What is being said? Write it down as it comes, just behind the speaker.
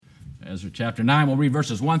Ezra chapter 9. We'll read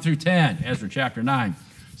verses 1 through 10. Ezra chapter 9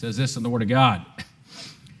 says this in the Word of God.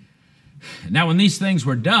 Now when these things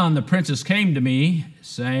were done, the princes came to me,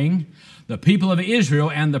 saying, the people of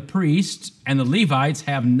Israel and the priests and the Levites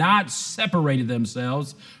have not separated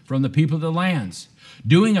themselves from the people of the lands,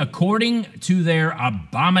 doing according to their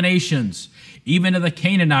abominations, even to the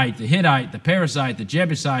Canaanite, the Hittite, the Perizzite, the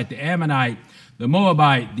Jebusite, the Ammonite, the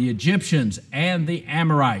Moabite, the Egyptians, and the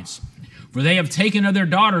Amorites. For they have taken of their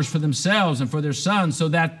daughters for themselves and for their sons, so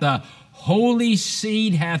that the holy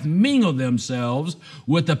seed hath mingled themselves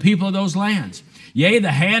with the people of those lands. Yea,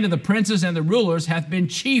 the hand of the princes and the rulers hath been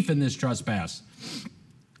chief in this trespass.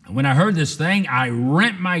 And when I heard this thing, I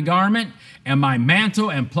rent my garment and my mantle,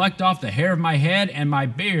 and plucked off the hair of my head and my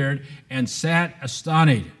beard, and sat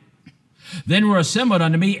astonished. Then were assembled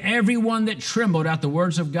unto me every one that trembled at the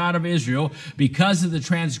words of God of Israel, because of the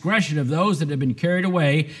transgression of those that had been carried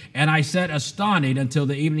away. And I sat astonished until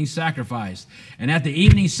the evening sacrifice. And at the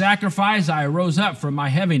evening sacrifice I arose up from my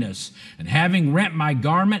heaviness, and having rent my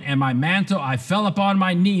garment and my mantle, I fell upon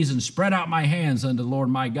my knees and spread out my hands unto the Lord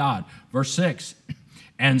my God. Verse 6,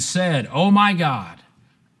 and said, O my God,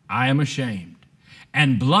 I am ashamed,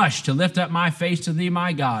 and blush to lift up my face to thee,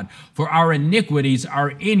 my God, for our iniquities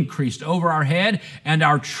are increased over our head, and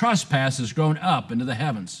our trespass is grown up into the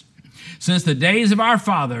heavens. Since the days of our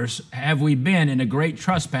fathers have we been in a great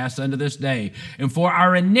trespass unto this day, and for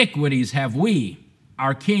our iniquities have we,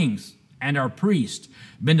 our kings and our priests,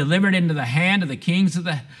 been delivered into the hand of the kings of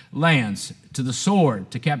the lands, to the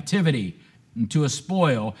sword, to captivity, and to a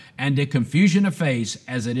spoil, and to confusion of face,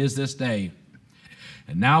 as it is this day.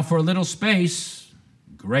 And now for a little space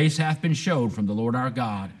grace hath been showed from the Lord our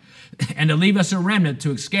God, and to leave us a remnant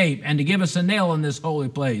to escape, and to give us a nail in this holy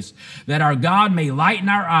place, that our God may lighten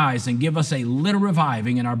our eyes and give us a little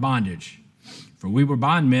reviving in our bondage. For we were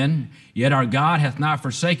bondmen, yet our God hath not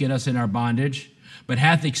forsaken us in our bondage, but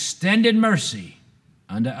hath extended mercy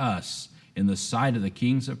unto us in the sight of the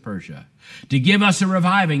kings of Persia, to give us a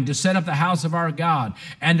reviving, to set up the house of our God,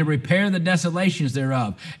 and to repair the desolations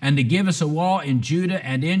thereof, and to give us a wall in Judah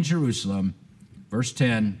and in Jerusalem. Verse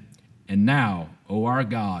 10, and now, O our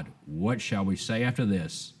God, what shall we say after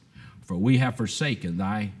this? For we have forsaken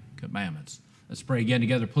thy commandments. Let's pray again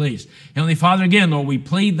together, please. Heavenly Father, again, Lord, we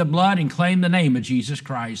plead the blood and claim the name of Jesus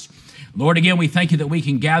Christ. Lord, again, we thank you that we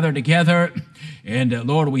can gather together. And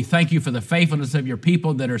Lord, we thank you for the faithfulness of your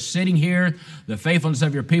people that are sitting here, the faithfulness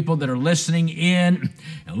of your people that are listening in.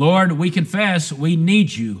 And Lord, we confess we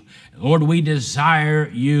need you. Lord, we desire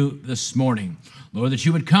you this morning. Lord, that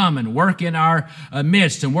you would come and work in our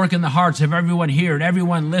midst and work in the hearts of everyone here and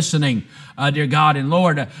everyone listening, dear God. And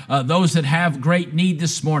Lord, those that have great need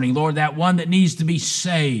this morning, Lord, that one that needs to be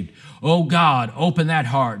saved, oh God, open that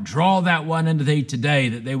heart. Draw that one into thee today,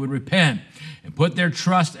 that they would repent and put their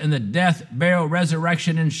trust in the death, burial,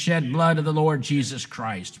 resurrection, and shed blood of the Lord Jesus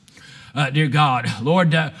Christ. Dear God,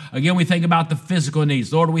 Lord, again, we think about the physical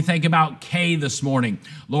needs. Lord, we think about Kay this morning.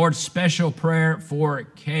 Lord, special prayer for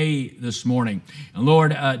Kay this morning. And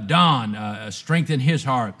Lord, Don, strengthen his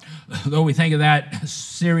heart. Lord, we think of that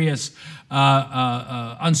serious,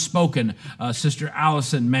 unspoken Sister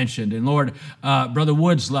Allison mentioned. And Lord, Brother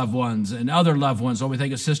Wood's loved ones and other loved ones. Lord, we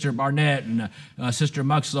think of Sister Barnett and Sister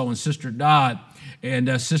Muxlow and Sister Dodd,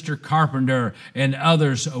 and Sister Carpenter and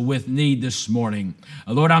others with need this morning.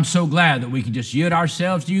 Lord, I'm so glad that we can just yield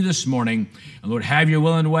ourselves to you this morning. And Lord, have your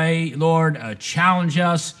will and way. Lord, challenge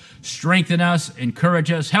us, strengthen us,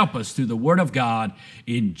 encourage us, help us through the word of God.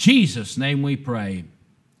 In Jesus' name we pray.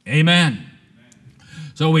 Amen.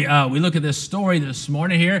 So we look at this story this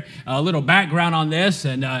morning here, a little background on this.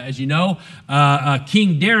 And as you know,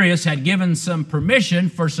 King Darius had given some permission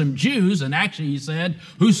for some Jews. And actually he said,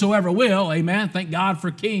 whosoever will, amen. Thank God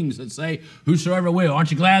for kings that say, whosoever will.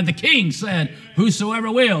 Aren't you glad the king said,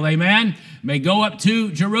 whosoever will, amen, may go up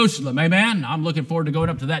to Jerusalem, amen. I'm looking forward to going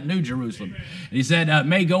up to that new Jerusalem. And he said,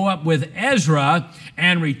 may go up with Ezra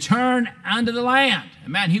and return unto the land.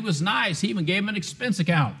 And man, he was nice. He even gave him an expense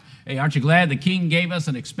account. Hey, aren't you glad the king gave us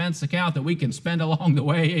an expense account that we can spend along the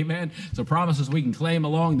way? Amen. So promises we can claim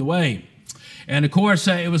along the way. And of course,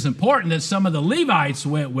 it was important that some of the Levites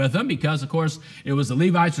went with them because, of course, it was the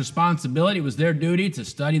Levites' responsibility. It was their duty to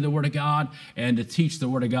study the Word of God and to teach the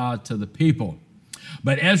Word of God to the people.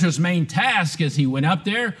 But Ezra's main task as he went up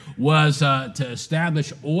there was to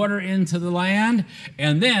establish order into the land,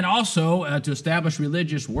 and then also to establish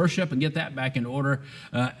religious worship and get that back in order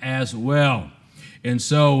as well. And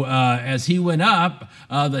so as he went up,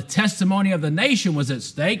 the testimony of the nation was at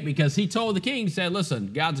stake because he told the king, he said,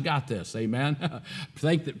 listen, God's got this, amen.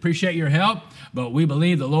 Appreciate your help, but we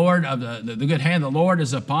believe the Lord, the good hand of the Lord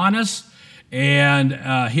is upon us.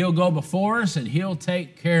 and he'll go before us, and he'll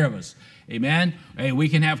take care of us. Amen. Hey, we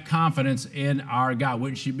can have confidence in our God.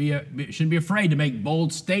 We shouldn't be afraid to make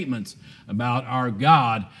bold statements about our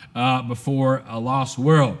God before a lost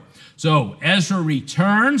world. So Ezra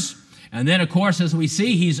returns, and then, of course, as we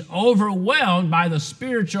see, he's overwhelmed by the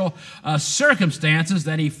spiritual circumstances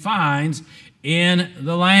that he finds in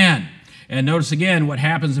the land. And notice again what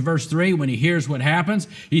happens in verse 3 when he hears what happens.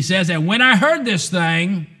 He says, "And when I heard this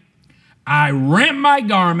thing, I rent my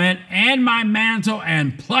garment and my mantle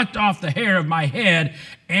and plucked off the hair of my head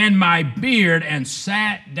and my beard and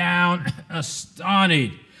sat down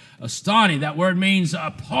astonished." Astonished, that word means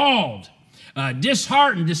appalled,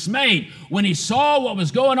 disheartened, dismayed. When he saw what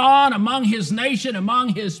was going on among his nation,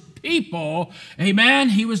 among his people, amen,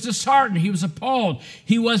 he was disheartened, he was appalled,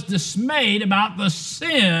 he was dismayed about the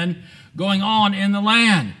sin going on in the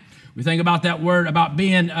land. We think about that word, about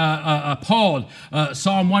being appalled.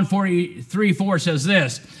 Psalm 143:4 says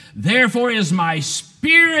this, "Therefore is my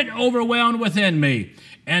spirit overwhelmed within me,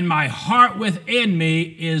 and my heart within me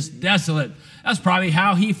is desolate." That's probably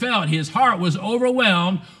how he felt. His heart was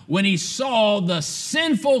overwhelmed when he saw the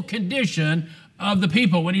sinful condition of the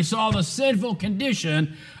people, when he saw the sinful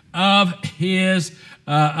condition of his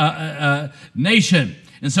nation.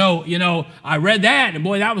 And so, I read that, and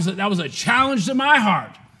boy, that was a challenge to my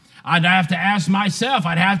heart. I'd have to ask myself,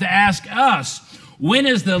 I'd have to ask us, when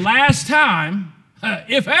is the last time,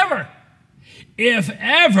 if ever,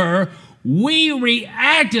 we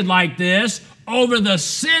reacted like this over the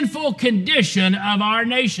sinful condition of our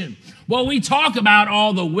nation? Well, we talk about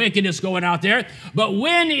all the wickedness going out there, but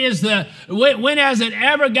when has it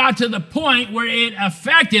ever got to the point where it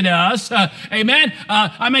affected us? Amen.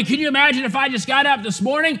 Can you imagine if I just got up this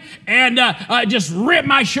morning and just ripped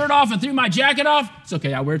my shirt off and threw my jacket off? It's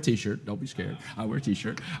okay. I wear a t-shirt. Don't be scared. I wear a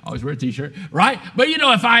t-shirt. I always wear a t-shirt, right? But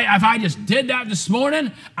if I just did that this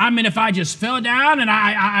morning, if I just fell down and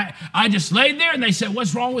I just laid there and they said,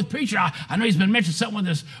 "What's wrong with preacher? I know he's been mentioning something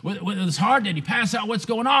with his heart. Did he pass out? What's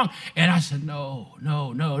going on?" And I said, no.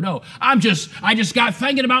 I just got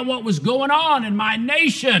thinking about what was going on in my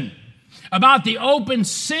nation, about the open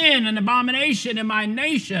sin and abomination in my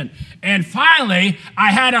nation. And finally,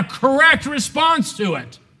 I had a correct response to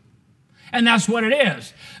it. And that's what it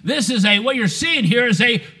is. What you're seeing here is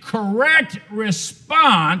a correct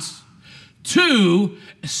response to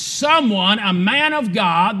someone, a man of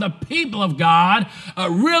God, the people of God,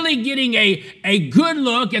 really getting a good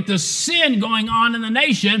look at the sin going on in the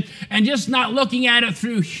nation, and just not looking at it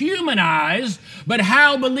through human eyes, but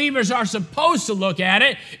how believers are supposed to look at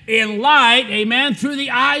it in light, amen, through the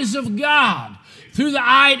eyes of God, through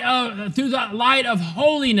the light of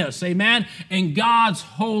holiness, amen, and God's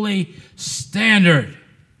holy standard.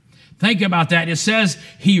 Think about that. It says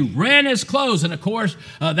he rent his clothes. And of course,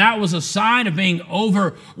 that was a sign of being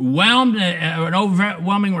overwhelmed, an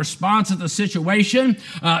overwhelming response to the situation.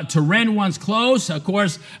 To rend one's clothes, of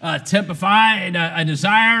course, typified a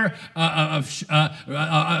desire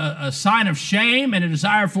a sign of shame and a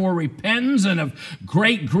desire for repentance and of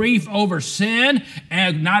great grief over sin.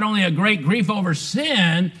 And not only a great grief over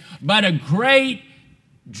sin, but a great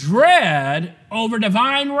dread over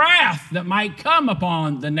divine wrath that might come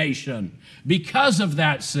upon the nation because of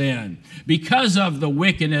that sin, because of the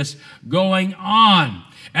wickedness going on.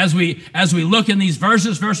 As we look in these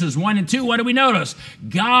verses 1 and 2, what do we notice?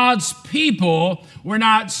 God's people were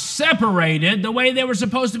not separated the way they were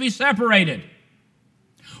supposed to be separated.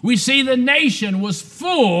 We see the nation was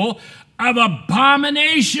full of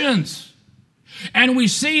abominations. And we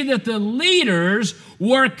see that the leaders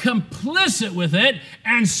were complicit with it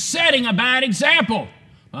and setting a bad example.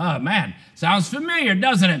 Oh, man, sounds familiar,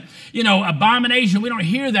 doesn't it? Abomination, we don't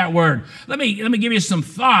hear that word. Let me give you some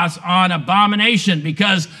thoughts on abomination,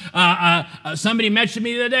 because somebody mentioned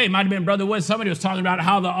me the other day, it might have been Brother Wood, somebody was talking about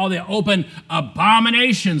how all the open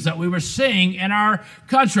abominations that we were seeing in our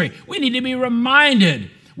country. We need to be reminded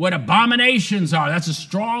what abominations are. That's a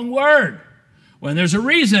strong word. When there's a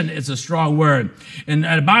reason it's a strong word. And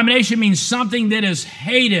an abomination means something that is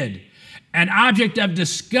hated, an object of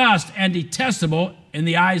disgust and detestable in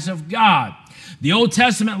the eyes of God. The Old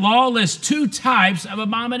Testament law lists two types of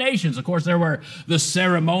abominations. Of course, there were the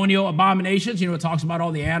ceremonial abominations, it talks about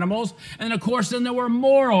all the animals. And of course, then there were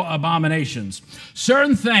moral abominations.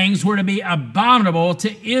 Certain things were to be abominable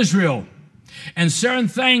to Israel, and certain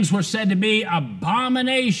things were said to be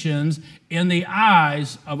abominations in the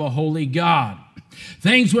eyes of a holy God.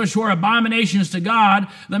 Things which were abominations to God,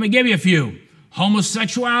 let me give you a few.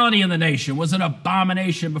 Homosexuality in the nation was an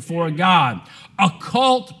abomination before God.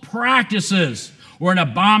 Occult practices were an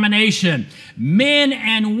abomination. Men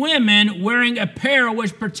and women wearing apparel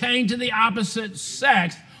which pertained to the opposite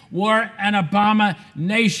sex were an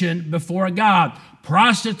abomination before God.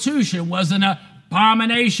 Prostitution was an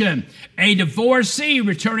abomination. A divorcee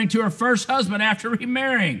returning to her first husband after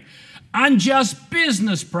remarrying. Unjust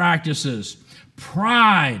business practices.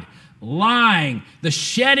 Pride. Lying, the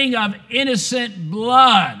shedding of innocent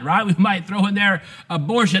blood, right? We might throw in there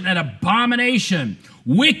abortion, an abomination,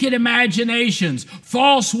 wicked imaginations,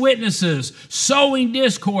 false witnesses, sowing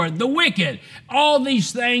discord, the wicked. All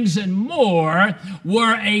these things and more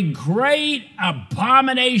were a great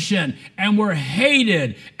abomination and were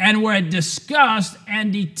hated and were disgust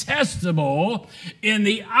and detestable in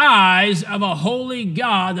the eyes of a holy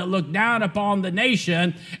God that looked down upon the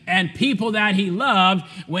nation and people that he loved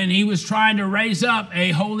when he was trying to raise up a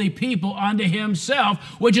holy people unto himself,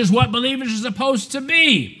 which is what believers are supposed to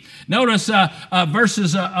be. Notice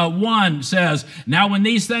verses 1 says, Now when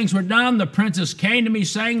these things were done, the princes came to me,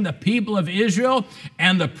 saying, The people of Israel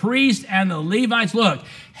and the priests and the Levites, look,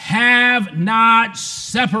 have not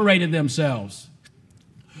separated themselves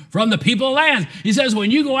from the people of lands. He says,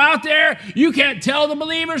 when you go out there, you can't tell the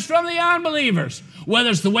believers from the unbelievers,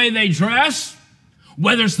 whether it's the way they dress,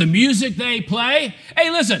 whether it's the music they play. Hey,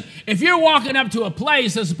 listen, if you're walking up to a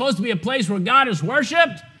place that's supposed to be a place where God is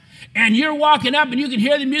worshiped, and you're walking up and you can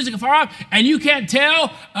hear the music far off, and you can't tell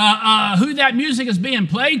who that music is being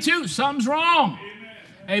played to, something's wrong.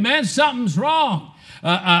 Amen. Something's wrong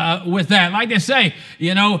with that. Like they say,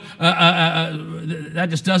 that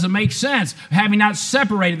just doesn't make sense. Having not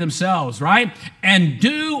separated themselves, right? And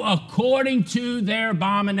do according to their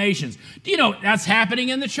abominations. Do you know that's happening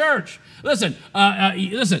in the church? Listen.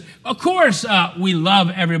 Of course, we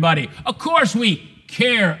love everybody. Of course, we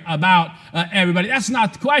care about everybody. That's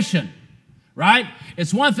not the question, right?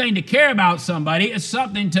 It's one thing to care about somebody. It's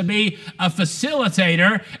something to be a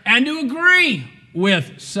facilitator and to agree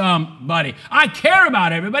with somebody. I care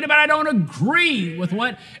about everybody, but I don't agree with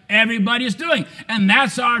what everybody is doing. And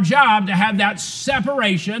that's our job, to have that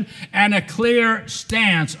separation and a clear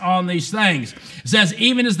stance on these things. It says,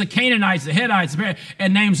 even as the Canaanites, the Hittites,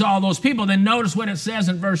 and names all those people. Then notice what it says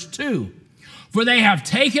in verse 2. For they have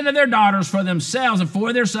taken of their daughters for themselves and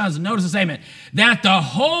for their sons. And notice the statement, that the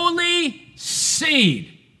holy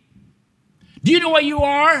seed. Do you know what you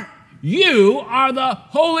are? You are the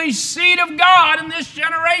holy seed of God in this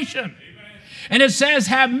generation. Amen. And it says,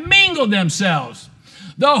 have mingled themselves.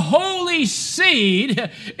 The holy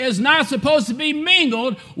seed is not supposed to be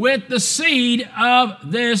mingled with the seed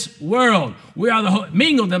of this world. We are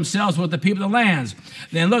mingled themselves with the people of the lands.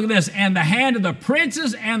 Then look at this. And the hand of the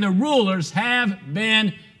princes and the rulers have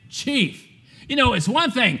been chief. It's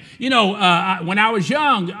one thing, when I was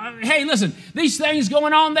young, hey, listen, these things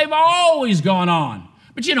going on, they've always gone on.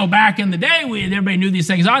 But, back in the day, everybody knew these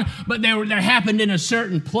things on, but they happened in a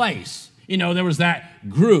certain place. There was that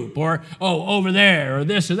group, or, over there, or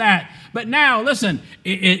this or that. But now, listen,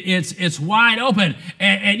 it's wide open.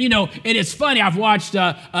 And it's funny. I've watched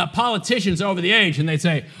politicians over the age, and they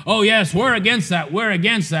say, oh, yes, we're against that, we're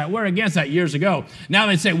against that, we're against that, years ago. Now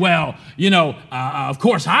they say, well, of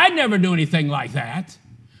course, I'd never do anything like that.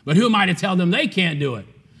 But who am I to tell them they can't do it?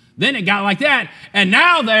 Then it got like that. And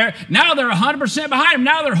now they're 100% behind them.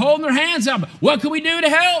 Now they're holding their hands up. What can we do to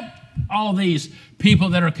help? All these people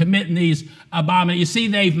that are committing these abominations. You see,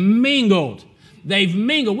 they've mingled.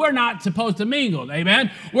 We're not supposed to mingle.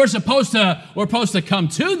 Amen. We're supposed to come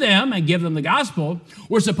to them and give them the gospel.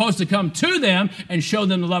 We're supposed to come to them and show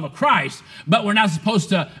them the love of Christ. But we're not supposed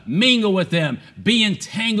to mingle with them, be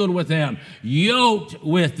entangled with them, yoked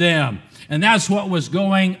with them. And that's what was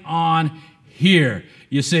going on here.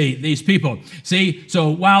 You see, these people. See, so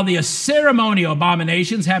while the ceremonial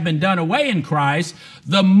abominations have been done away in Christ,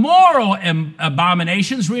 the moral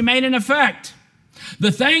abominations remain in effect.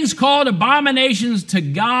 The things called abominations to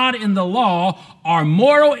God in the law are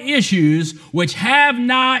moral issues which have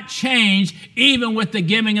not changed even with the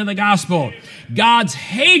giving of the gospel. God's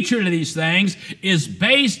hatred of these things is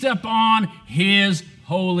based upon his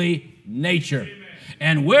holy nature.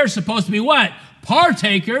 And we're supposed to be what?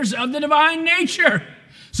 Partakers of the divine nature.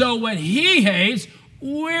 So what he hates,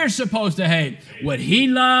 we're supposed to hate. What he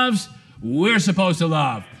loves, we're supposed to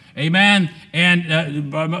love. Amen.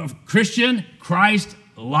 And Christian,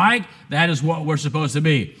 Christ-like, that is what we're supposed to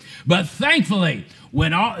be. But thankfully,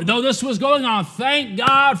 though this was going on, thank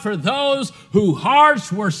God for those whose hearts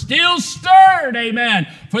were still stirred, amen,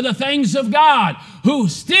 for the things of God, who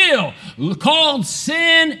still called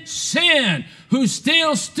sin, sin, who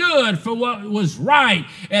still stood for what was right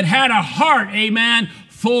and had a heart, amen,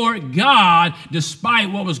 for God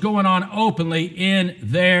despite what was going on openly in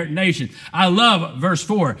their nation. I love verse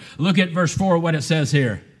 4. Look at verse 4, what it says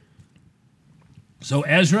here. So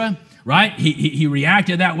Ezra, right, he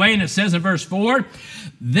reacted that way, and it says in verse 4,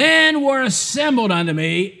 then were assembled unto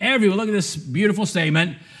me everyone, look at this beautiful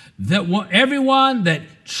statement, that everyone that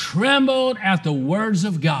trembled at the words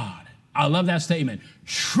of God. I love that statement.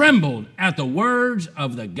 Trembled at the words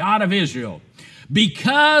of the God of Israel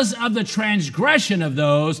because of the transgression of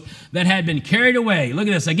those that had been carried away. Look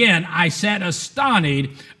at this again. I sat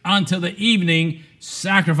astonished unto the evening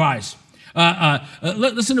sacrifice.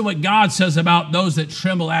 Listen to what God says about those that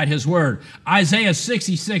tremble at his word. Isaiah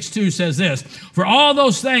 66:2 says this, for all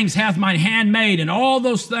those things hath mine hand made, and all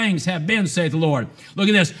those things have been, saith the Lord. Look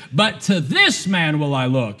at this. But to this man will I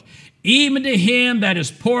look, even to him that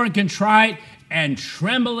is poor and contrite, and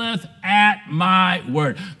trembleth at my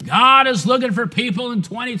word. God is looking for people in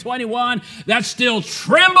 2021 that still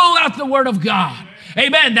tremble at the word of God.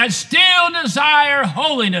 Amen. That still desire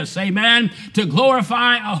holiness. Amen. To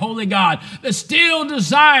glorify a holy God. That still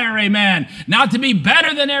desire, amen, not to be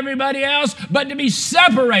better than everybody else, but to be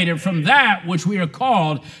separated from that which we are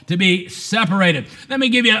called to be separated. Let me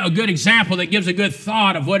give you a good example that gives a good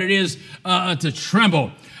thought of what it is to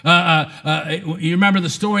tremble. You remember the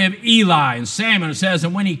story of Eli and Samuel. It says,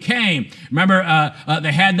 and when he came, remember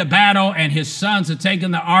they had the battle, and his sons had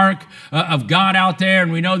taken the ark of God out there,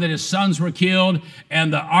 and we know that his sons were killed,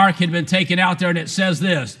 and the ark had been taken out there, and it says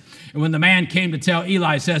this. And when the man came to tell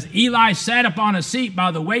Eli, it says, Eli sat upon a seat by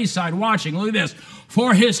the wayside watching. Look at this.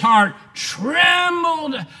 For his heart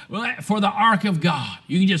trembled for the ark of God.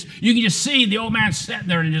 You can just see the old man sitting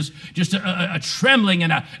there, and just a trembling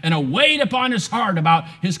and a weight upon his heart about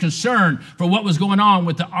his concern for what was going on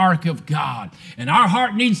with the ark of God. And our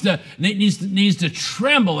heart needs to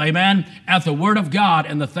tremble, amen, at the word of God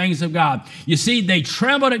and the things of God. You see, they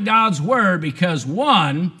trembled at God's word because,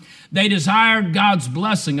 one, they desired God's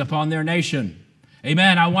blessing upon their nation.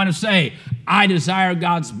 Amen. I want to say, I desire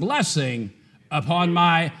God's blessing upon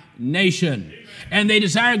my nation. And they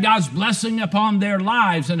desire God's blessing upon their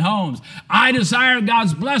lives and homes. I desire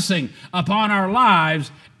God's blessing upon our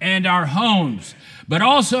lives and our homes, but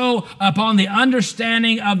also upon the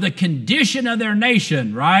understanding of the condition of their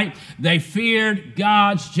nation, right? They feared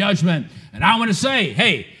God's judgment. And I want to say,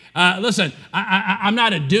 hey, listen, I'm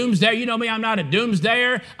not a doomsdayer. You know me, I'm not a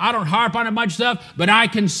doomsdayer. I don't harp on a bunch of stuff, but I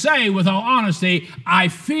can say with all honesty, I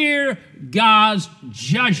fear God's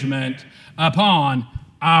judgment upon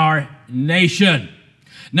our nation.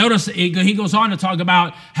 Notice he goes on to talk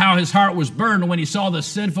about how his heart was burdened when he saw the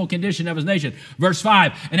sinful condition of his nation. Verse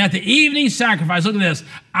 5, and at the evening sacrifice, look at this,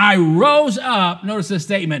 I rose up, notice this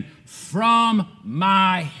statement, from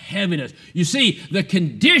my heaviness. You see, the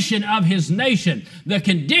condition of his nation, the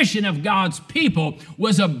condition of God's people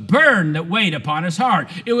was a burden that weighed upon his heart.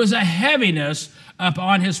 It was a heaviness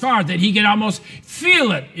upon his heart that he could almost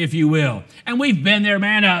feel it, if you will. And we've been there,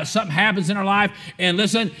 man. Something happens in our life, and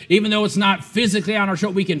listen, even though it's not physically on our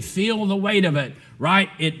shoulder, we can feel the weight of it, right?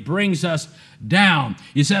 It brings us down.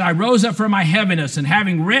 He said, I rose up from my heaviness, and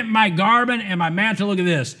having rent my garment and my mantle, look at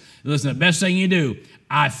this. Listen, the best thing you do,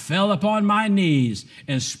 I fell upon my knees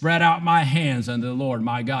and spread out my hands unto the Lord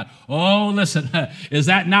my God. Oh, listen, is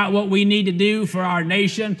that not what we need to do for our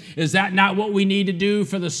nation? Is that not what we need to do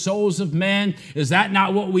for the souls of men? Is that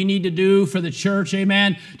not what we need to do for the church,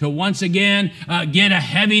 amen? To once again get a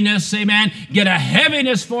heaviness, amen? Get a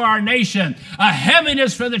heaviness for our nation, a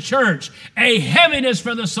heaviness for the church, a heaviness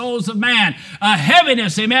for the souls of man, a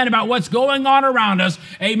heaviness, amen, about what's going on around us,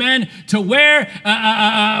 amen, to where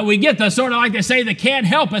we get the sort of, like they say, the can't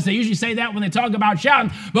help us. They usually say that when they talk about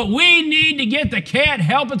shouting, but we need to get the can't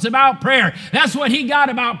help us about prayer. That's what he got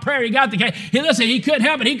about prayer. He got the can't. He couldn't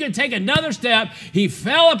help it. He could take another step. He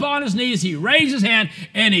fell upon his knees. He raised his hand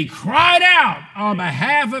and he cried out on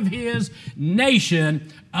behalf of his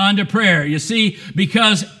nation unto prayer. You see,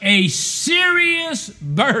 because a serious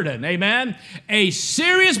burden, amen, a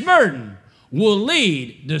serious burden will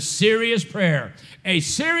lead to serious prayer. A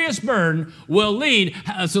serious burden will lead.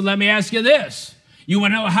 So let me ask you this. You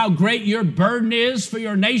want to know how great your burden is for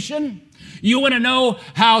your nation? You want to know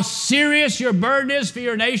how serious your burden is for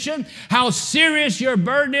your nation? How serious your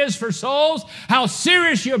burden is for souls? How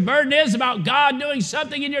serious your burden is about God doing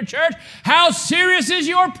something in your church? How serious is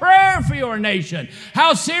your prayer for your nation?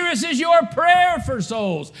 How serious is your prayer for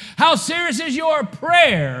souls? How serious is your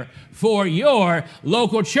prayer for your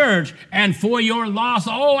local church and for your lost?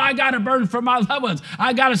 Oh, I got a burden for my loved ones.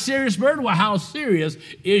 I got a serious burden. Well, how serious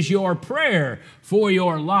is your prayer for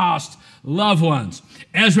your lost loved ones?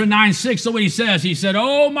 Ezra 9:6, so what he says, he said,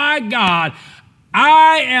 oh my God,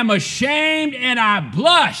 I am ashamed and I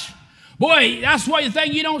blush. Boy, that's what you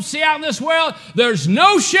think you don't see out in this world. There's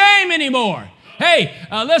no shame anymore. Hey,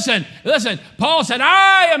 listen. Paul said,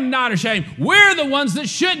 I am not ashamed. We're the ones that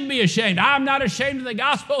shouldn't be ashamed. I'm not ashamed of the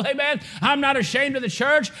gospel, amen. I'm not ashamed of the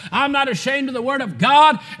church. I'm not ashamed of the word of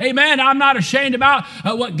God, amen. I'm not ashamed about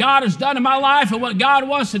what God has done in my life and what God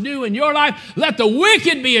wants to do in your life. Let the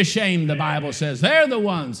wicked be ashamed, the Bible says. They're the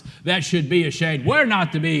ones that should be ashamed. We're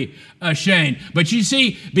not to be ashamed. But you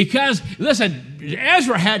see, because, listen,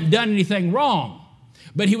 Ezra hadn't done anything wrong,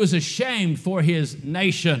 but he was ashamed for his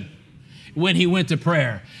nation when he went to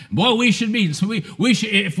prayer. Boy, we should be. So we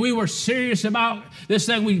should, if we were serious about this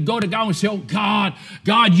thing, we'd go to God and say, oh, God,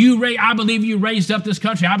 I believe you raised up this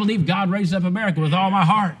country. I believe God raised up America with all my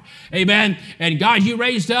heart. Amen. And God, you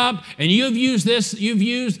raised up, and you've used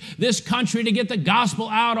this country to get the gospel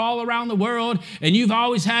out all around the world, and you've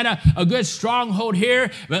always had a good stronghold here.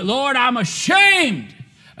 But Lord, I'm ashamed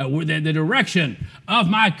of the direction of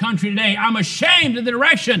my country today. I'm ashamed of the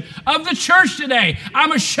direction of the church today.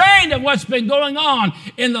 I'm ashamed of what's been going on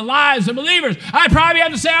in the lives of believers. I probably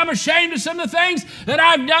have to say I'm ashamed of some of the things that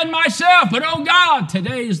I've done myself. But oh God,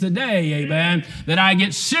 today is the day, amen, that I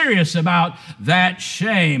get serious about that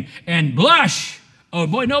shame and blush. Oh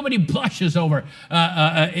boy, nobody blushes over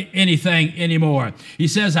anything anymore. He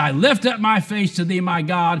says, I lift up my face to thee, my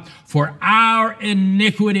God, for our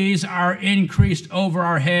iniquities are increased over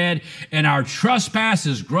our head, and our trespass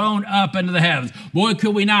is grown up into the heavens. Boy,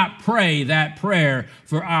 could we not pray that prayer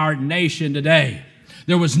for our nation today?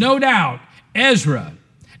 There was no doubt Ezra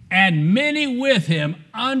and many with him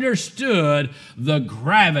understood the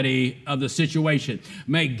gravity of the situation.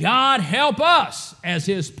 May God help us as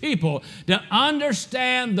his people to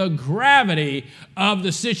understand the gravity of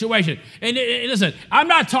the situation. And listen, I'm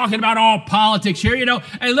not talking about all politics here,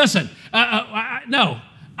 Hey, listen,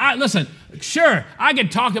 listen, sure, I can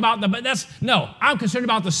talk about I'm concerned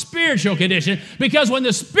about the spiritual condition, because when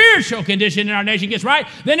the spiritual condition in our nation gets right,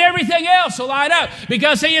 then everything else will line up.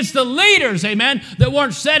 Because, see, it's the leaders, amen, that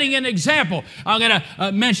weren't setting an example. I'm going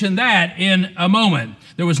to mention that in a moment.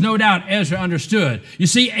 There was no doubt Ezra understood. You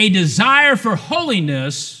see, a desire for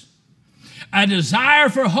holiness,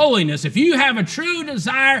 if you have a true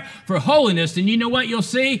desire for holiness, then you know what you'll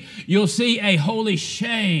see? You'll see a holy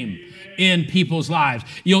shame in people's lives.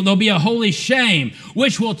 There'll be a holy shame,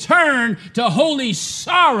 which will turn to holy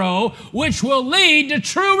sorrow, which will lead to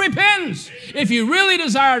true repentance. If you really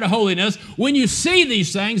desire the holiness, when you see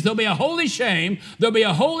these things, there'll be a holy shame, there'll be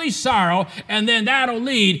a holy sorrow, and then that'll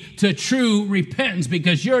lead to true repentance,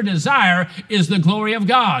 because your desire is the glory of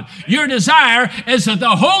God. Your desire is that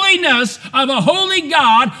the holiness of a holy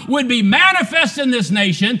God would be manifest in this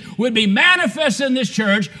nation, would be manifest in this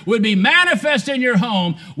church, would be manifest in your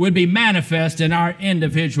home, would be manifest in our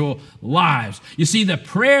individual lives. You see, the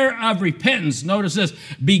prayer of repentance, notice this,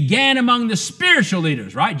 began among the spiritual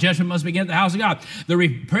leaders, right? Judgment must begin at the house of God.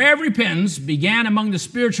 The prayer of repentance began among the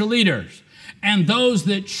spiritual leaders and those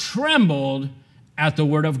that trembled at the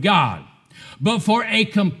word of God. But for a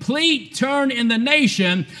complete turn in the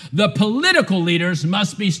nation, the political leaders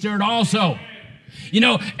must be stirred also.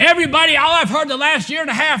 Everybody, all I've heard the last year and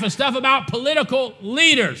a half is stuff about political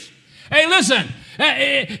leaders. Hey, listen,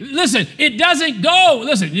 it doesn't go.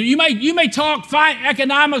 Listen, you may talk fine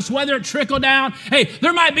economics, whether it trickle down. Hey,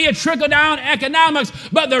 there might be a trickle down economics,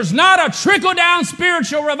 but there's not a trickle down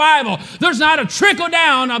spiritual revival. There's not a trickle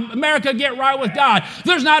down America get right with God.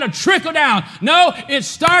 There's not a trickle down. No, it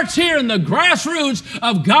starts here in the grassroots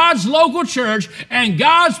of God's local church and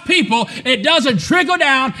God's people. It doesn't trickle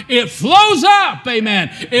down. It flows up. Amen.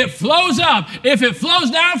 It flows up. If it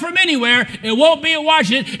flows down from anywhere, it won't be in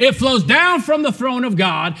Washington. It flows down from the throne of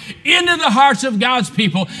God into the hearts of God's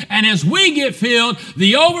people. And as we get filled,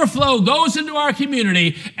 the overflow goes into our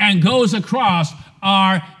community and goes across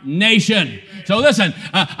our nation. So listen,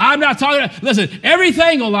 I'm not talking,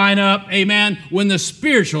 everything will line up, amen, when the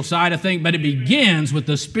spiritual side of things, but it begins with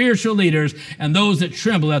the spiritual leaders and those that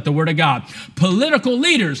tremble at the word of God. Political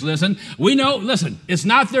leaders, it's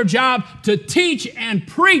not their job to teach and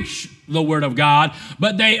preach the word of God,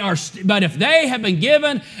 but if they have been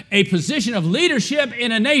given a position of leadership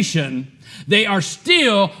in a nation, they are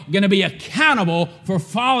still going to be accountable for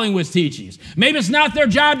following with teachings. Maybe it's not their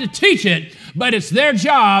job to teach it, but it's their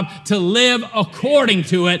job to live according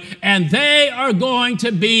to it, and they are going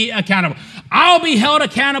to be accountable. I'll be held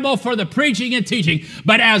accountable for the preaching and teaching,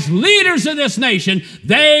 but as leaders of this nation,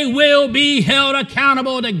 they will be held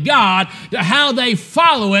accountable to God, to how they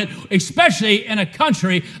follow it, especially in a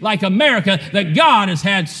country like America that God has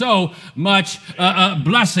had so much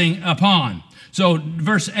blessing upon. So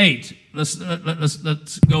verse 8, let's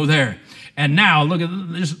go there. And now,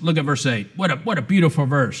 just look at verse 8. What a beautiful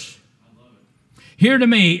verse. Here to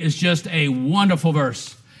me is just a wonderful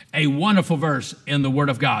verse in the Word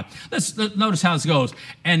of God. Let's notice how this goes.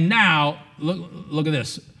 And now, look at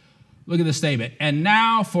this. Look at this statement. And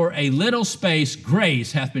now for a little space,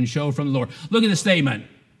 grace hath been showed from the Lord. Look at the statement.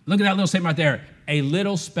 Look at that little statement right there. A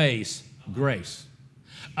little space, grace.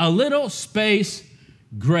 A little space,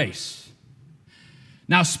 grace.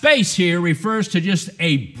 Now, space here refers to just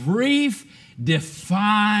a brief,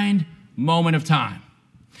 defined moment of time.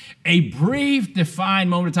 A brief, defined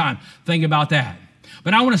moment of time. Think about that.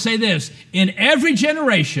 But I want to say this. In every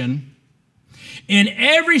generation, in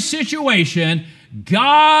every situation,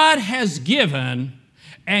 God has given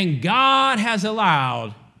and God has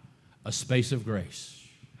allowed a space of grace.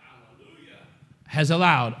 Hallelujah. Has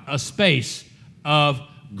allowed a space of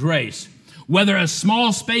grace. Whether a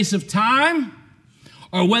small space of time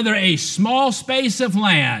or whether a small space of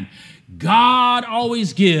land, God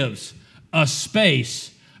always gives a space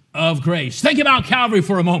of grace. Think about Calvary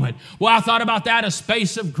for a moment. Well, I thought about that, a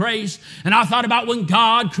space of grace. And I thought about when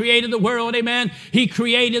God created the world, amen. He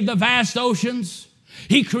created the vast oceans.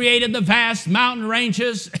 He created the vast mountain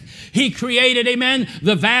ranges. He created, amen,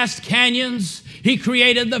 the vast canyons. He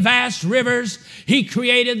created the vast rivers. He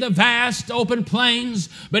created the vast open plains.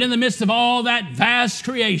 But in the midst of all that vast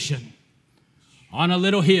creation, on a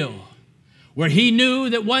little hill, where he knew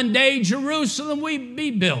that one day Jerusalem would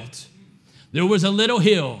be built, there was a little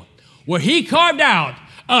hill where he carved out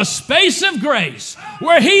a space of grace,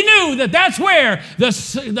 where he knew that that's where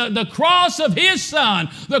the cross of his son,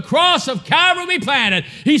 the cross of Calvary, will be planted.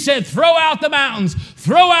 He said, throw out the mountains,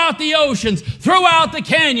 throw out the oceans, throw out the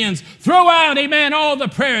canyons, throw out, amen, all the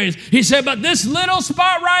prairies. He said, but this little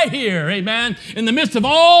spot right here, amen, in the midst of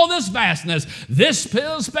all this vastness, this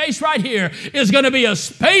little space right here is going to be a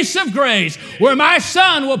space of grace where my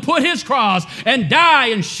son will put his cross and die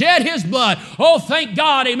and shed his blood. Oh, thank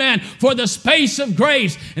God, amen, for the space of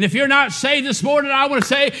grace. And if you're not saved this morning, I want to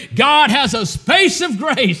say God has a space of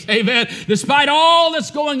grace, amen, despite all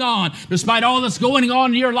that's going on,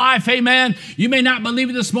 in your life, amen. You may not believe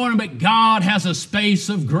it this morning, but God has a space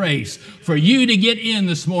of grace for you to get in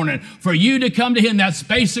this morning, for you to come to him, that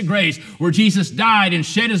space of grace where Jesus died and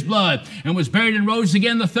shed his blood and was buried and rose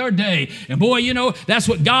again the third day. And boy, you know, that's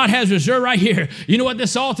what God has reserved right here. You know what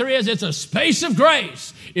this altar is? It's a space of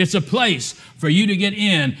grace. It's a place for you to get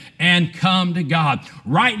in and come to God.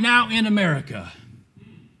 Right now in America,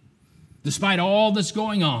 despite all that's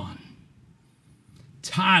going on,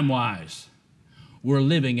 time-wise, we're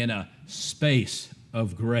living in a space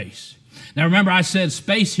of grace. Now remember, I said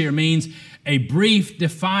space here means a brief,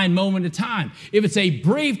 defined moment of time. If it's a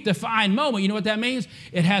brief, defined moment, you know what that means?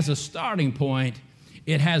 It has a starting point.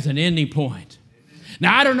 It has an ending point.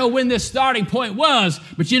 Now, I don't know when this starting point was,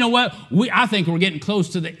 but you know what? I think we're getting close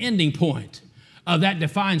to the ending point of that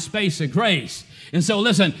defined space of grace. And so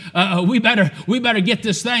listen, we better get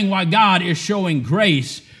this thing while God is showing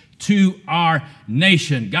grace to our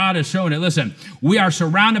nation. God is showing it. Listen, we are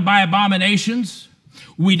surrounded by abominations.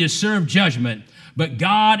 We deserve judgment, but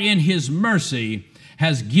God in his mercy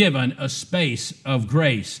has given a space of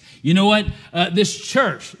grace. You know what?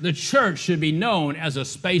 The church should be known as a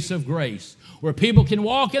space of grace, where people can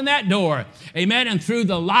walk in that door, amen, and through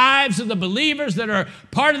the lives of the believers that are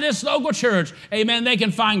part of this local church, amen, they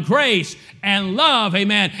can find grace and love,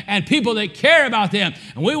 amen, and people that care about them.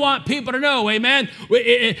 And we want people to know, amen,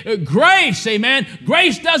 grace, amen,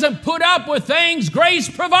 grace doesn't put up with things, grace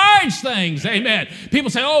provides things, amen.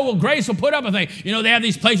 People say, oh, well, grace will put up with things. You know, they have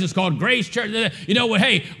these places called Grace Church. You know, well,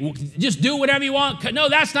 hey, just do whatever you want. No,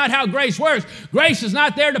 that's not how grace works. Grace is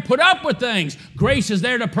not there to put up with things. Grace is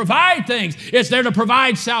there to provide things. It's there to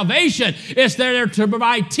provide salvation. It's there to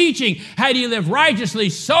provide teaching. How do you live righteously,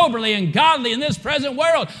 soberly, and godly in this present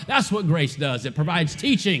world? That's what grace does. It provides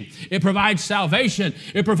teaching. It provides salvation.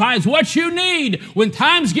 It provides what you need when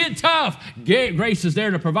times get tough. Grace is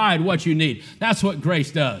there to provide what you need. That's what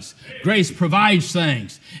grace does. Grace provides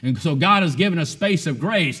things. And so God has given a space of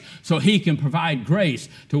grace so he can provide grace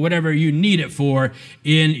to whatever you need it for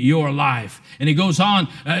in your life. And he goes on,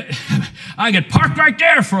 I could park right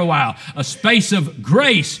there for a while. A space of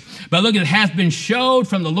grace. But look, it hath been showed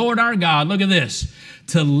from the Lord our God, look at this,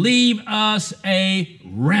 to leave us a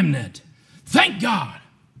remnant. Thank God.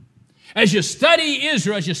 As you study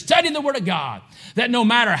Israel, as you study the Word of God, that no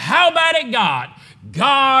matter how bad it got,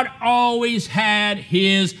 God always had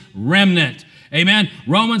his remnant. Amen.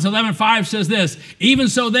 Romans 11:5 says this, even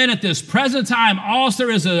so then at this present time also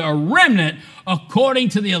there is a remnant according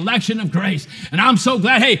to the election of grace. And I'm so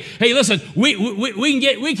glad. Hey, listen,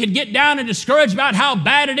 we could get down and discouraged about how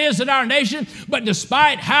bad it is in our nation, but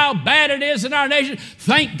despite how bad it is in our nation,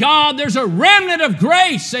 thank God there's a remnant of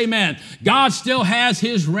grace. Amen. God still has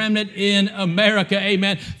his remnant in America.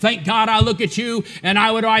 Amen. Thank God I look at you and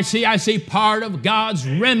what do I see? I see part of God's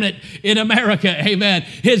remnant in America. Amen.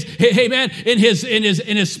 In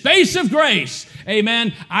his space of grace.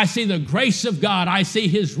 Amen. I see the grace of God. I see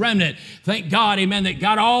his remnant. Thank God, amen, that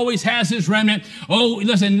God always has his remnant. Oh,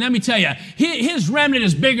 listen, let me tell you, his remnant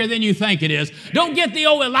is bigger than you think it is. Don't get the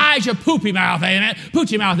old Elijah poopy mouth, amen.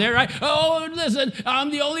 Poochie mouth there, right? Oh, listen, I'm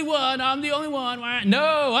the only one. I'm the only one.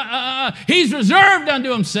 No, he's reserved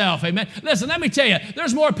unto himself, amen. Listen, let me tell you,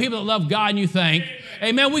 there's more people that love God than you think.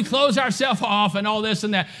 Amen. We close ourselves off and all this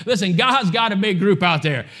and that. Listen, God's got a big group out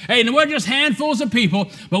there. Hey, and we're just handfuls of people,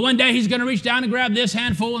 but one day he's going to reach down and grab this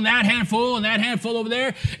handful and that handful over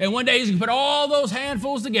there, and one day he's going to put all those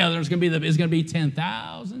handfuls together. It's going to be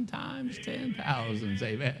 10,000 times 10,000s.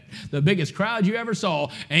 Amen. The biggest crowd you ever saw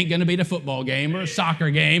ain't going to be the football game or a soccer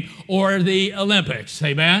game or the Olympics.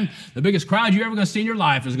 Amen. The biggest crowd you're ever going to see in your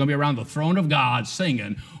life is going to be around the throne of God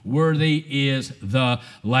singing, "Worthy is the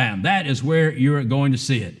Lamb." That is where you're going to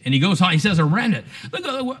see it. And he goes on, he says a remnant.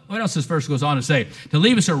 Look what else this verse goes on to say. To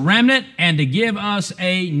leave us a remnant and to give us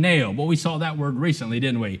a nail. Well, we saw that word recently,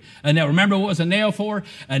 didn't we? A nail. Remember what was a nail for?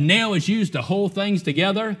 A nail is used to hold things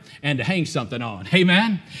together and to hang something on.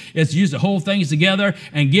 Amen? It's used to hold things together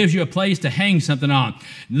and gives you a place to hang something on.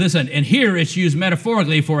 Listen, and here it's used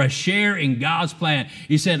metaphorically for a share in God's plan.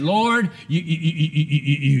 He said, Lord,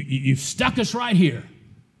 you've stuck us right here.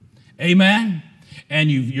 Amen. And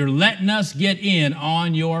you're letting us get in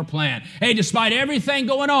on your plan. Hey, despite everything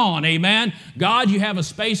going on, amen, God, you have a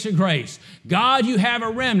space of grace. God, you have a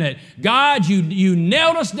remnant. God, you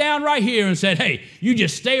nailed us down right here and said, hey, you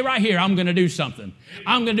just stay right here. I'm going to do something.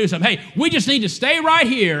 I'm going to do something. Hey, we just need to stay right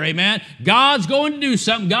here, amen. God's going to do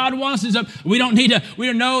something. God wants to do something. We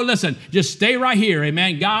don't know, listen, just stay right here,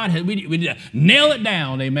 amen. We need to nail it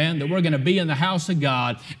down, amen, that we're going to be in the house of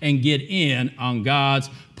God and get in on God's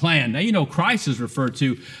plan. Now, you know, Christ is referred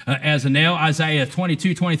to as a nail. Isaiah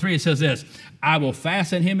 22:23, it says this, I will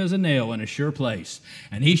fasten him as a nail in a sure place,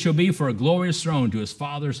 and he shall be for a glorious throne to his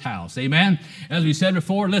Father's house. Amen? As we said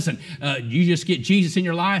before, listen, you just get Jesus in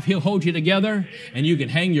your life, he'll hold you together, and you can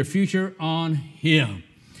hang your future on him.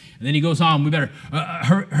 And then he goes on, we better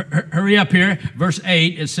hurry up here. Verse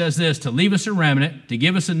 8, it says this, to leave us a remnant, to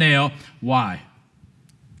give us a nail. Why?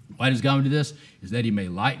 Why does God do this? Is that he may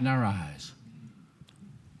lighten our eyes.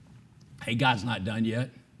 Hey, God's not done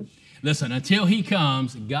yet. Listen, until he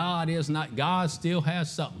comes, God still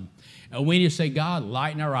has something. And we need to say, God,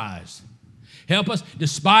 lighten our eyes. Help us,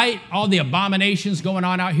 despite all the abominations going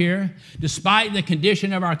on out here, despite the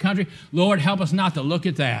condition of our country, Lord, help us not to look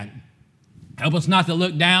at that. Help us not to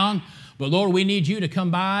look down. But Lord, we need you to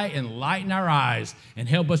come by and lighten our eyes and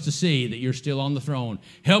help us to see that you're still on the throne.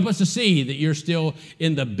 Help us to see that you're still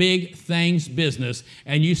in the big things business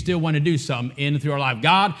and you still want to do something in and through our life.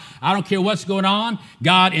 God, I don't care what's going on.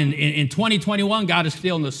 God, in 2021, God is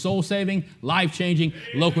still in the soul-saving, life-changing,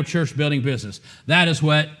 local church building business. That is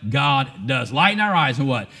what God does. Lighten our eyes and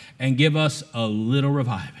what? And give us a little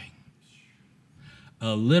reviving.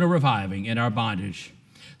 A little reviving in our bondage.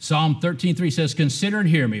 Psalm 13:3 says, consider and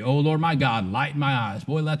hear me, O Lord my God, lighten my eyes.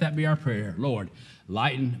 Boy, let that be our prayer. Lord,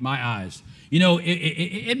 lighten my eyes. You know,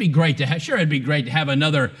 it'd be great to it'd be great to have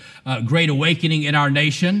another great awakening in our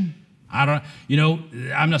nation. I'm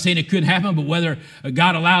not saying it couldn't happen, but whether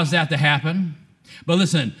God allows that to happen. But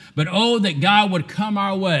listen, oh, that God would come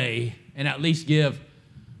our way and at least give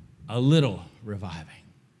a little reviving.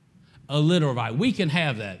 A little reviving. We can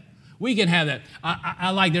have that. We can have that. I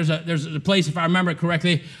like, there's a place, if I remember it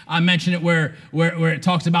correctly, I mentioned it where it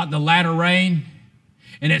talks about the latter rain.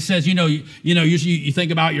 And it says, usually you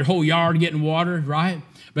think about your whole yard getting watered, right?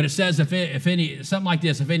 But it says if any, something like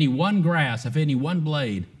this, if any one grass, if any one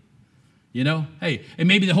blade, hey, and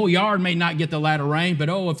maybe the whole yard may not get the latter rain, but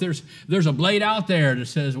if there's a blade out there that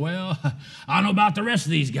says, well, I don't know about the rest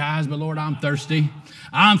of these guys, but Lord, I'm thirsty.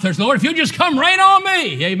 I'm thirsty. Lord, if you just come rain on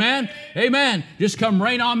me, amen, amen. Just come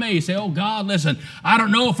rain on me. Say, oh God, listen, I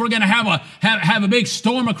don't know if we're going to have a big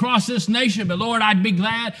storm across this nation, but Lord, I'd be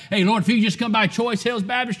glad. Hey, Lord, if you just come by Choice Hills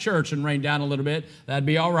Baptist Church and rain down a little bit, that'd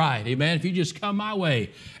be all right, amen. If you just come my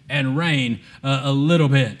way and rain a little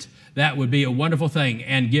bit. That would be a wonderful thing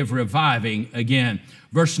and give reviving again.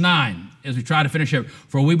 Verse 9, as we try to finish up,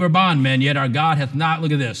 for we were bondmen, yet our God hath not,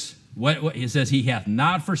 look at this, what it says, he hath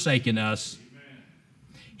not forsaken us. Amen.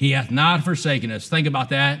 He hath not forsaken us. Think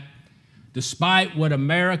about that. Despite what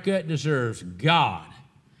America deserves, God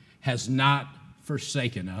has not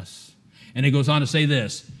forsaken us. And it goes on to say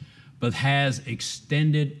this, but has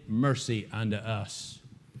extended mercy unto us.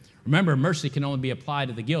 Remember, mercy can only be applied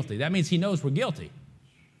to the guilty. That means he knows we're guilty,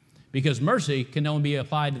 because mercy can only be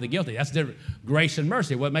applied to the guilty. That's different. Grace and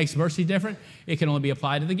mercy. What makes mercy different? It can only be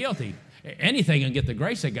applied to the guilty. Anything can get the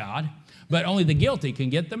grace of God, but only the guilty can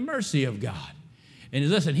get the mercy of God. And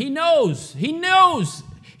listen, he knew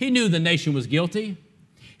the nation was guilty.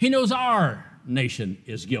 He knows our nation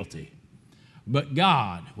is guilty. But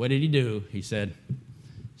God, what did he do? He said,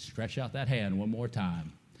 stretch out that hand one more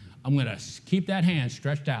time. I'm going to keep that hand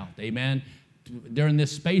stretched out. Amen. During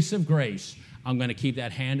this space of grace, I'm going to keep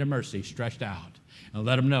that hand of mercy stretched out and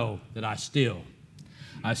let them know that I still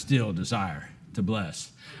desire to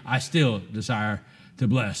bless. I still desire to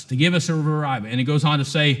bless, to give us a revival. And he goes on to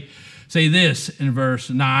say this in verse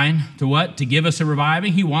 9, to what? To give us a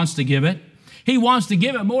reviving. He wants to give it. He wants to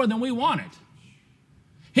give it more than we want it.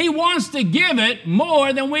 He wants to give it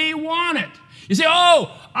more than we want it. You say,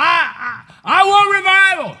 oh, I want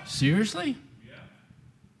revival. Seriously? Yeah.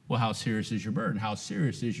 Well, how serious is your burden? How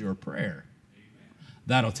serious is your prayer? Amen.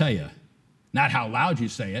 That'll tell you. Not how loud you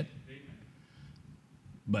say it, amen,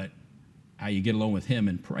 but how you get along with him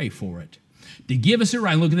and pray for it. To give us a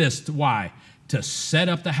right. Look at this. Why? To set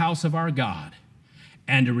up the house of our God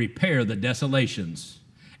and to repair the desolations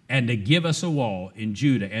and to give us a wall in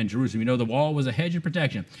Judah and Jerusalem. You know, the wall was a hedge of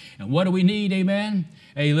protection. And what do we need, amen?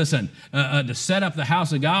 Hey, listen, to set up the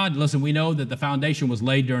house of God, listen, we know that the foundation was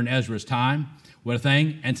laid during Ezra's time. What a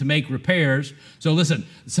thing. And to make repairs. So listen,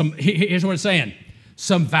 here's what it's saying.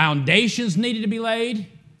 Some foundations needed to be laid.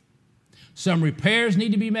 Some repairs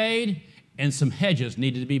need to be made. And some hedges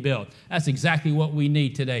needed to be built. That's exactly what we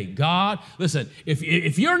need today. God, listen,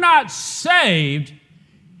 if you're not saved,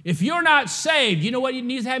 you know what you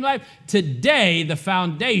need to have in life? Today, the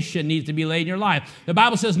foundation needs to be laid in your life. The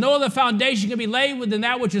Bible says no other foundation can be laid than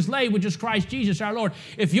that which is laid, which is Christ Jesus our Lord.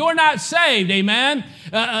 If you're not saved, amen,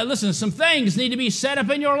 listen, some things need to be set up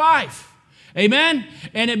in your life. Amen?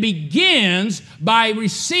 And it begins by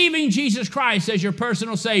receiving Jesus Christ as your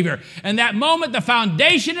personal Savior. And that moment, the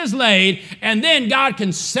foundation is laid, and then God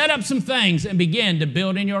can set up some things and begin to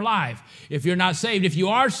build in your life. If you're not saved, if you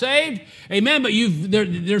are saved, amen, but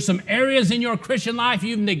there's some areas in your Christian life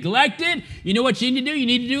you've neglected, you know what you need to do? You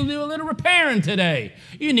need to do a little repairing today.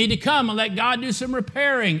 You need to come and let God do some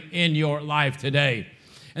repairing in your life today.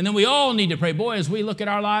 And then we all need to pray. Boy, as we look at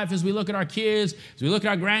our life, as we look at our kids, as we look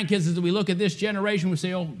at our grandkids, as we look at this generation, we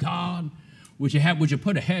say, oh, God, would you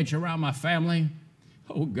put a hedge around my family?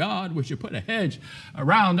 Oh, God, would you put a hedge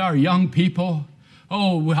around our young people?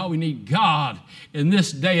 Oh, how we need God in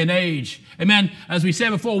this day and age. Amen. As we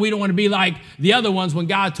said before, we don't want to be like the other ones when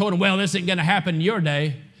God told them, well, this isn't going to happen in your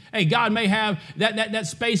day. Hey, God may have, that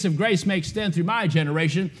space of grace may extend through my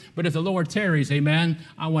generation, but if the Lord tarries, amen,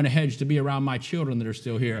 I want a hedge to be around my children that are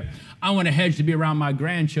still here. I want a hedge to be around my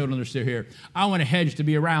grandchildren that are still here. I want a hedge to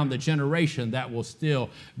be around the generation that will still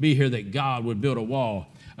be here, that God would build a wall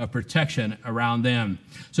of protection around them.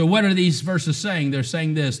 So what are these verses saying? They're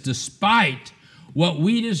saying this: despite what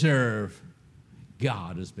we deserve,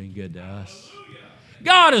 God has been good to us.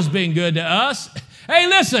 God has been good to us. Hey,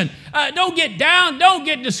 listen, don't get down. Don't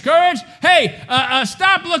get discouraged. Hey,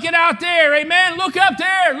 stop looking out there. Amen. Look up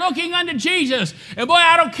there, looking unto Jesus. And boy,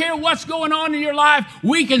 I don't care what's going on in your life.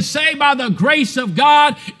 We can say by the grace of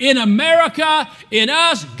God in America, in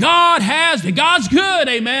us, God's good.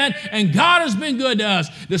 Amen. And God has been good to us.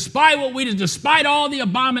 Despite despite all the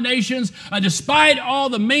abominations, despite all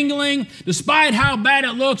the mingling, despite how bad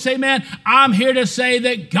it looks, amen, I'm here to say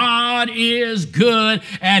that God is good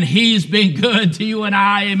and he's been good to you and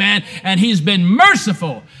I, amen. And he's been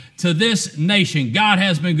merciful to this nation. God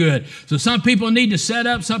has been good. So some people need to set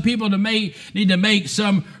up, some people need to make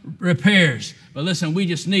some repairs. But listen, we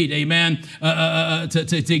just need, amen,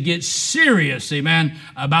 to get serious, amen,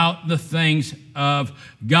 about the things of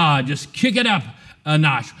God. Just kick it up a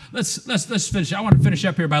notch. Let's finish. I want to finish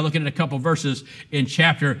up here by looking at a couple verses in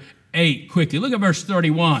chapter 8 quickly. Look at verse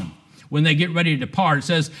 31. When they get ready to depart, it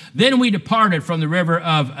says, then we departed from the river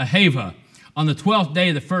of Ahava on the 12th day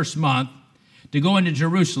of the first month to go into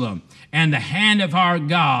Jerusalem. And the hand of our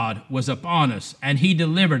God was upon us, and he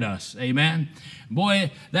delivered us. Amen.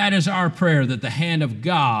 Boy, that is our prayer, that the hand of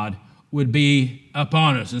God would be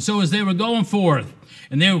upon us. And so as they were going forth,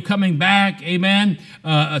 and they were coming back, amen,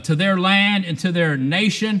 to their land and to their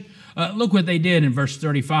nation, look what they did in verse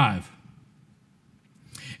 35.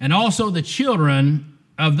 And also the children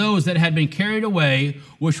of those that had been carried away,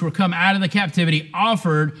 which were come out of the captivity,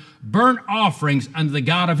 offered burnt offerings unto the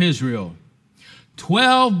God of Israel.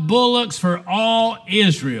 12 bullocks for all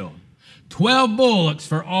Israel. 12 bullocks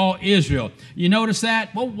for all Israel. You notice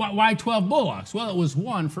that? Well, why 12 bullocks? Well, it was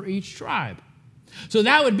one for each tribe. So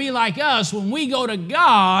that would be like us when we go to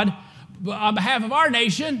God on behalf of our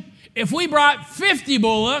nation. If we brought 50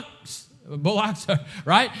 bullocks,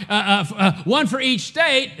 right? One for each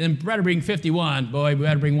state, and better bring 51. Boy, we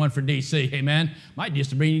better bring one for D.C. Amen. Might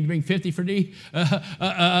just bring 50 for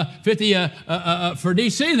for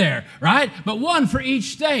D.C. there, right? But one for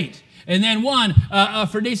each state, and then one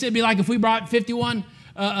for D.C. It'd be like if we brought 51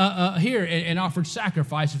 here and offered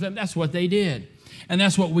sacrifices for them. That's what they did. And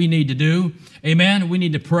that's what we need to do. Amen. We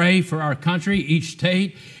need to pray for our country, each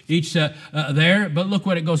state, each there. But look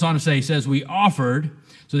what it goes on to say. It says, we offered,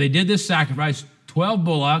 so they did this sacrifice, 12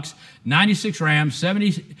 bullocks, 96 rams,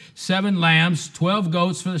 77 lambs, 12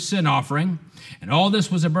 goats for the sin offering. And all this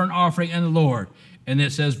was a burnt offering unto the Lord. And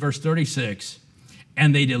it says, verse 36,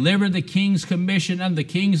 and they delivered the king's commission unto the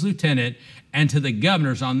king's lieutenant and to the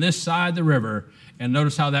governors on this side of the river. And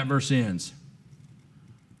notice how that verse ends.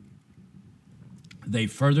 They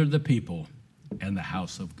furthered the people and the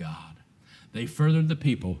house of God. They furthered the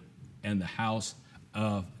people and the house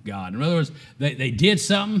of God. In other words, they did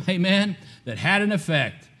something, amen, that had an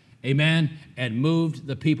effect, amen, and moved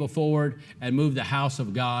the people forward and moved the house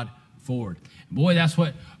of God forward. Boy, that's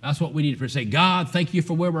what we need to say. God, thank you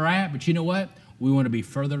for where we're at, but you know what? We want to be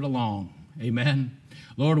furthered along, amen.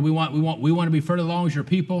 Lord, we want to be further along as your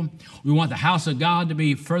people. We want the house of God to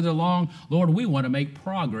be further along. Lord, we want to make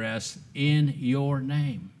progress in your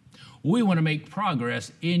name. We want to make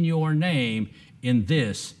progress in your name in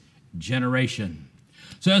this generation.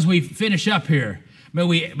 So as we finish up here, may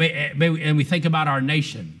we think about our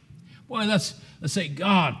nation. Boy, let's say,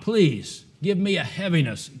 God, please give me a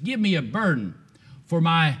heaviness, give me a burden for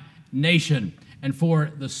my nation and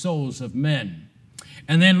for the souls of men.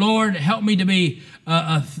 And then, Lord, help me to be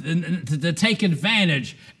to take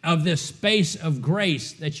advantage of this space of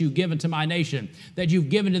grace that you've given to my nation, that you've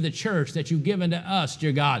given to the church, that you've given to us,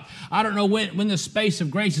 dear God. I don't know when the space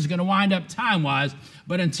of grace is going to wind up time-wise,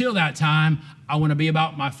 but until that time, I want to be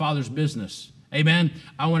about my Father's business. Amen.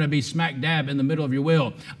 I want to be smack dab in the middle of your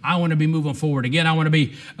will. I want to be moving forward. Again, I want to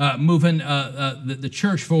be moving the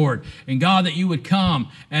church forward. And God, that you would come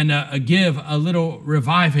and give a little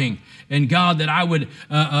reviving. And God, that I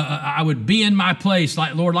would be in my place,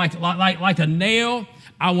 like Lord, like a nail.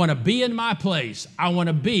 I want to be in my place. I want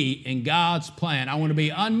to be in God's plan. I want to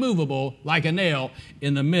be unmovable like a nail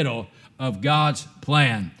in the middle of God's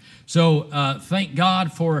plan. So thank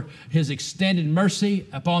God for his extended mercy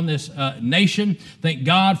upon this nation. Thank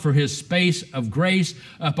God for his space of grace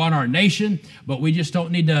upon our nation. But we just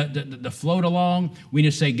don't need to float along. We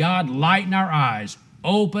just say, God, lighten our eyes,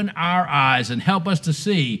 open our eyes, and help us to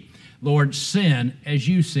see, Lord, sin as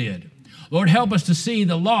you see it. Lord, help us to see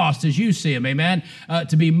the lost as you see them, amen,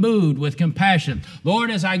 to be moved with compassion. Lord,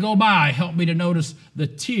 as I go by, help me to notice the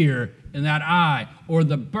tear in that eye or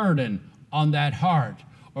the burden on that heart.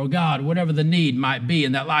 Or God, whatever the need might be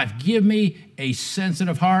in that life, give me a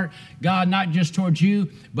sensitive heart, God, not just towards you,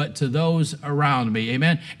 but to those around me,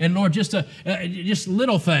 amen. And Lord, just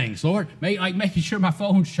little things, Lord, like making sure my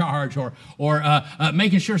phone's charged, or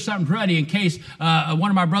making sure something's ready in case one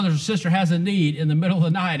of my brothers or sister has a need in the middle of the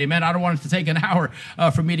night, amen. I don't want it to take an hour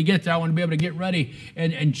for me to get there. I want to be able to get ready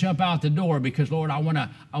and jump out the door because, Lord, I want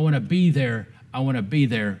to be there. I want to be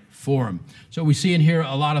there for them. So we see in here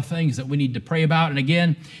a lot of things that we need to pray about. And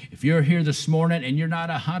again, if you're here this morning and you're not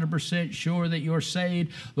 100% sure that you're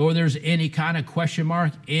saved, Lord, there's any kind of question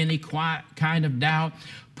mark, any kind of doubt,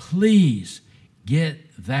 please get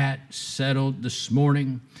that settled this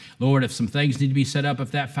morning. Lord, if some things need to be set up,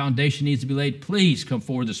 if that foundation needs to be laid, please come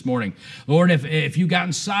forward this morning. Lord, if you've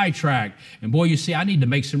gotten sidetracked, and boy, you see, I need to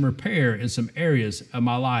make some repair in some areas of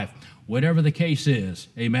my life. Whatever the case is,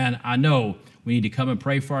 amen, I know we need to come and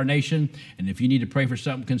pray for our nation. And if you need to pray for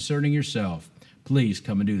something concerning yourself, please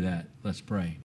come and do that. Let's pray.